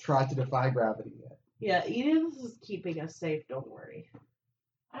not tried to defy gravity yet. Yeah, Edith is keeping us safe, don't worry.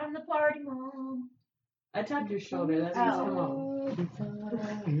 I'm the party mom. I tapped your shoulder, that means come on.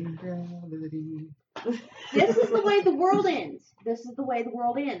 Defying gravity. This is the way the world ends. This is the way the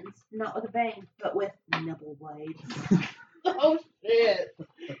world ends. Not with a bang, but with nipple blades. Oh shit.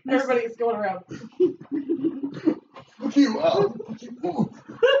 Everybody's going around. Fuck you up.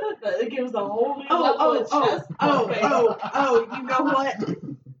 It gives a whole new level of chest. You know what?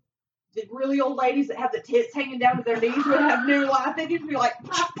 The really old ladies that have the tits hanging down to their knees would have new life. They'd just be like,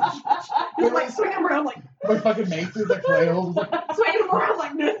 just like swing them around like fucking maces, like flails. swinging them around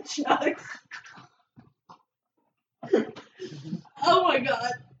like nunchucks. Oh my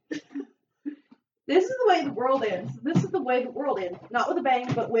God. This is the way the world ends. This is the way the world ends. Not with a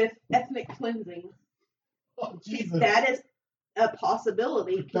bang, but with ethnic cleansing. Oh, Jesus. That is a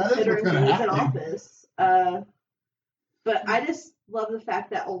possibility That is considering what's who's gonna in happen. office. But I just love the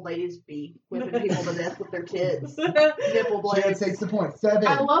fact that old ladies be whipping people to death with their tits. Nipple Chance blades. takes the point. 7.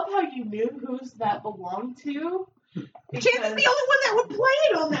 I love how you knew whose that belonged to. Chance is the only one that would play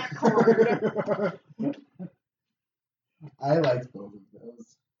it on that card. I liked both of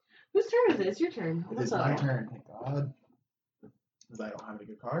those. Whose turn is it? It's your turn. It is my turn, thank God. Because I don't have any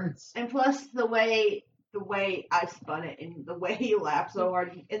good cards. And plus, the way the way I spun it and the way you laughed so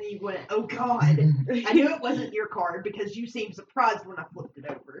hard, and then you went, "Oh God!" I knew it wasn't your card because you seemed surprised when I flipped it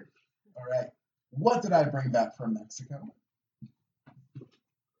over. All right. What did I bring back from Mexico?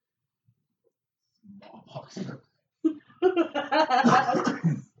 Smallpox.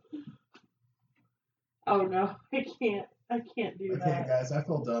 Oh no, I can't do Okay, that. guys, I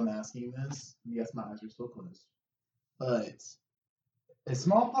feel dumb asking this. Yes, my eyes are still closed. But is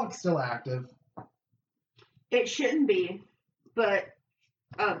smallpox still active? It shouldn't be, but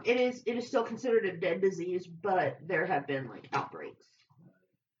it is still considered a dead disease. But there have been like outbreaks.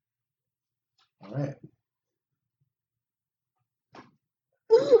 All right.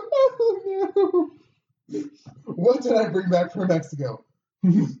 Oh, no. What did I bring back from Mexico?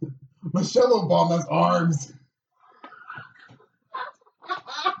 Michelle Obama's arms.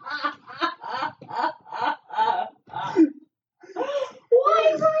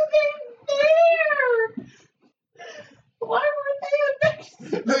 Why were they there? Why were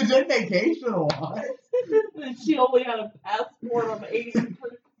they in They did vacation a lot. Mexico? She only had a passport of 80% of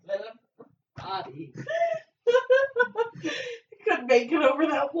her body. Couldn't make it over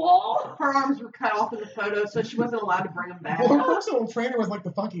that wall. Her arms were cut off in the photo, so she wasn't allowed to bring them back. Well, her personal trainer was like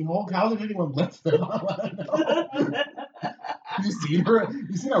the fucking Hulk. How did anyone lift them? I want to know. You seen her?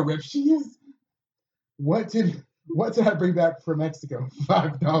 You seen how ripped she is? What did I bring back from Mexico?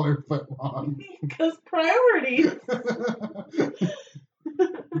 $5 footlongs. Because priorities.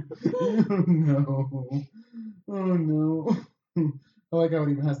 Oh no. Oh no. I like how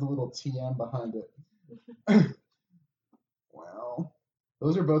it even has the little TM behind it. Well,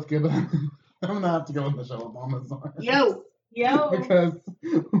 those are both good. I'm gonna have to go with Michelle Obama's arms. Yo, because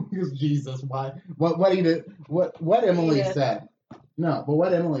Jesus, why? What Emily Yeah. said? No, but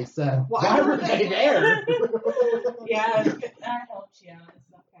what Emily said. Why were they there? Yeah, that helps you out.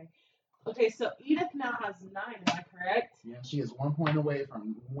 It's okay. Okay, so Edith now has 9, am I correct? Yeah, she is 1 point away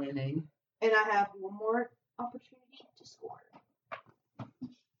from winning. and I have one more opportunity to score.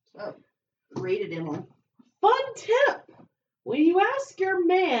 So, read it, Emily. Fun tip. When you ask your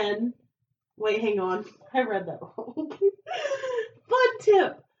man, wait, hang on. I read that wrong. Fun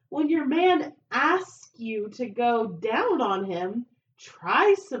tip. When your man asks you to go down on him,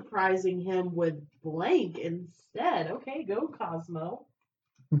 try surprising him with blank instead. Okay, go Cosmo.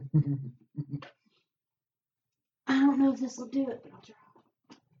 I don't know if this will do it, but I'll try.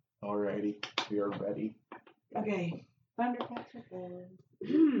 Alrighty, we are ready. Okay. Thundercats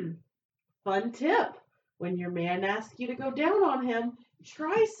again. Fun tip. When your man asks you to go down on him,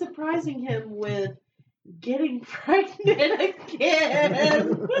 try surprising him with getting pregnant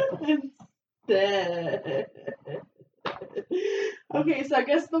again instead. Okay, so I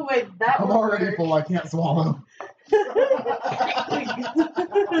guess the way that I'm would already work- full. I can't swallow. There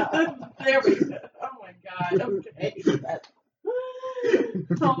we go. Oh my god. Okay.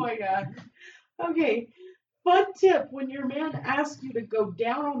 Oh my god. Okay. Fun tip. When your man asks you to go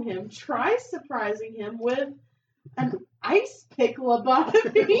down on him, try surprising him with an ice pick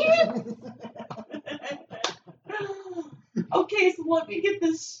lobotomy. Okay, so let me get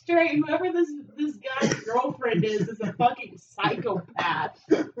this straight. Whoever this guy's girlfriend is a fucking psychopath.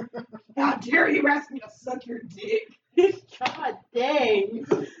 How dare you ask me to suck your dick? God dang.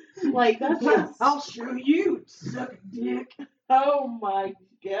 Like, that's just... I'll show you, suck a dick. Oh my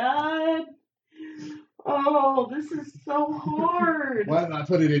god. Oh, this is so hard. Why did I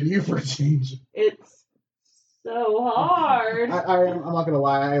put it in you for a change? It's so hard. I'm not gonna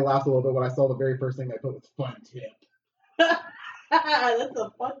lie. I laughed a little bit when I saw the very first thing I put was fun tip. That's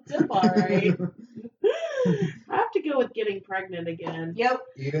a fun tip, alright. I have to go with getting pregnant again. Yep.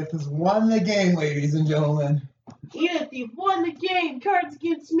 Edith has won the game, ladies and gentlemen. Edith, you've won the game. Cards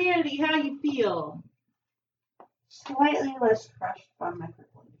Against Humanity, how you feel? Slightly less crushed by my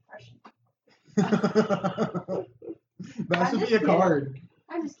crippling depression. That should be a card.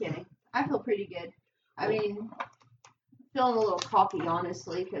 I'm just kidding. I feel pretty good. I mean, feeling a little cocky,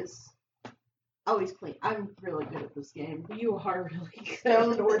 honestly, because I always clean. I'm really good at this game. You are really good.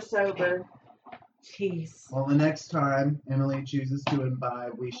 Stoned or sober. Jeez. Well, the next time Emily chooses to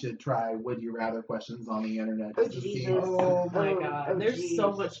imbibe, we should try Would You Rather questions on the internet. Oh, just to see Jesus. Oh my Oh, god. oh, There's geez.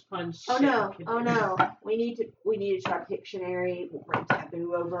 so much fun shit. Oh no! we can Oh do. no! We need to try Pictionary. We'll bring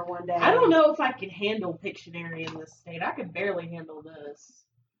Taboo over one day. I don't know if I can handle Pictionary in this state. I could barely handle this.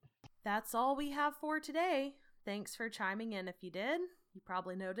 That's all we have for today. Thanks for chiming in if you did. You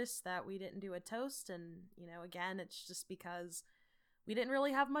probably noticed that we didn't do a toast, and, again, it's just because we didn't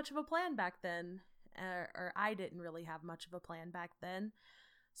really have much of a plan back then. Or I didn't really have much of a plan back then.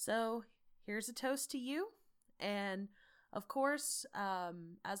 So here's a toast to you. And Of course,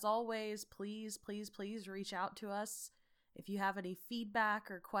 as always, please reach out to us. If you have any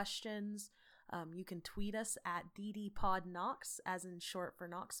feedback or questions, you can tweet us at DDPodKnox, as in short for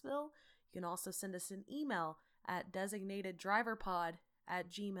Knoxville. You can also send us an email at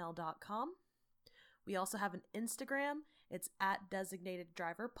designateddriverpod@gmail.com. We also have an Instagram. It's at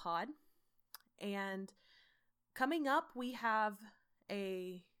designateddriverpod. And coming up, we have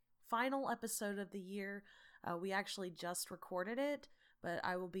a final episode of the year. We actually just recorded it, but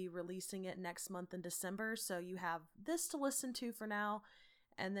I will be releasing it next month in December. So you have this to listen to for now.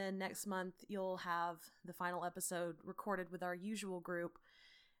 And then next month, you'll have the final episode recorded with our usual group.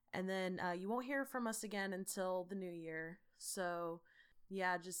 And then you won't hear from us again until the new year. So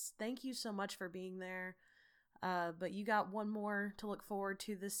yeah, just thank you so much for being there. But you got one more to look forward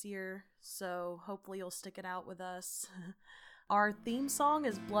to this year. So hopefully you'll stick it out with us. Our theme song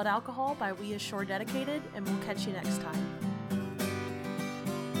is Blood Alcohol by We Is Shore Dedicated, and we'll catch you next time.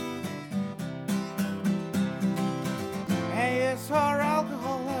 A is for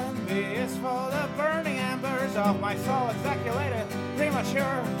alcohol and B is for the burning embers of my soul, ejaculated,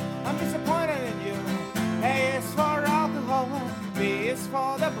 premature, I'm disappointed in you. A is for alcohol and B is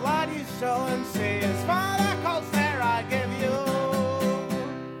for the blood you stole, and C is for the cold stare I give you.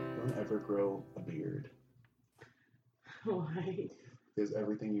 Don't ever grow a beard. Why? Because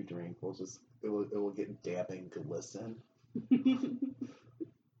everything you drink will it will get damning to listen.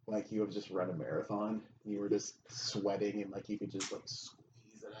 Like you have just run a marathon and you were just sweating and like you could just like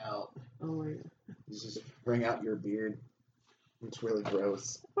squeeze it out. Oh my god. You just bring out your beard. It's really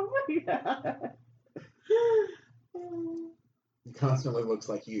gross. Oh my god. It constantly looks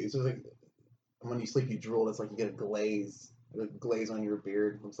like you. It's just like when you sleep, you drool. It's like you get a glaze on your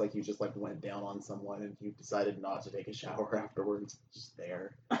beard. Looks like you just like went down on someone and you decided not to take a shower afterwards. It's just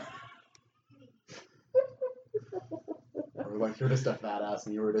there. Or like you're just a fat ass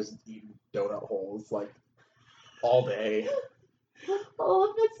and you were just eating donut holes like all day. Oh,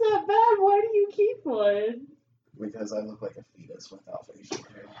 if it's that bad, why do you keep one? Because I look like a fetus without facial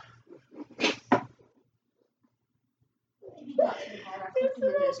hair. It's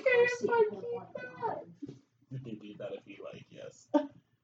okay if I keep that. You can do that if you like, yes.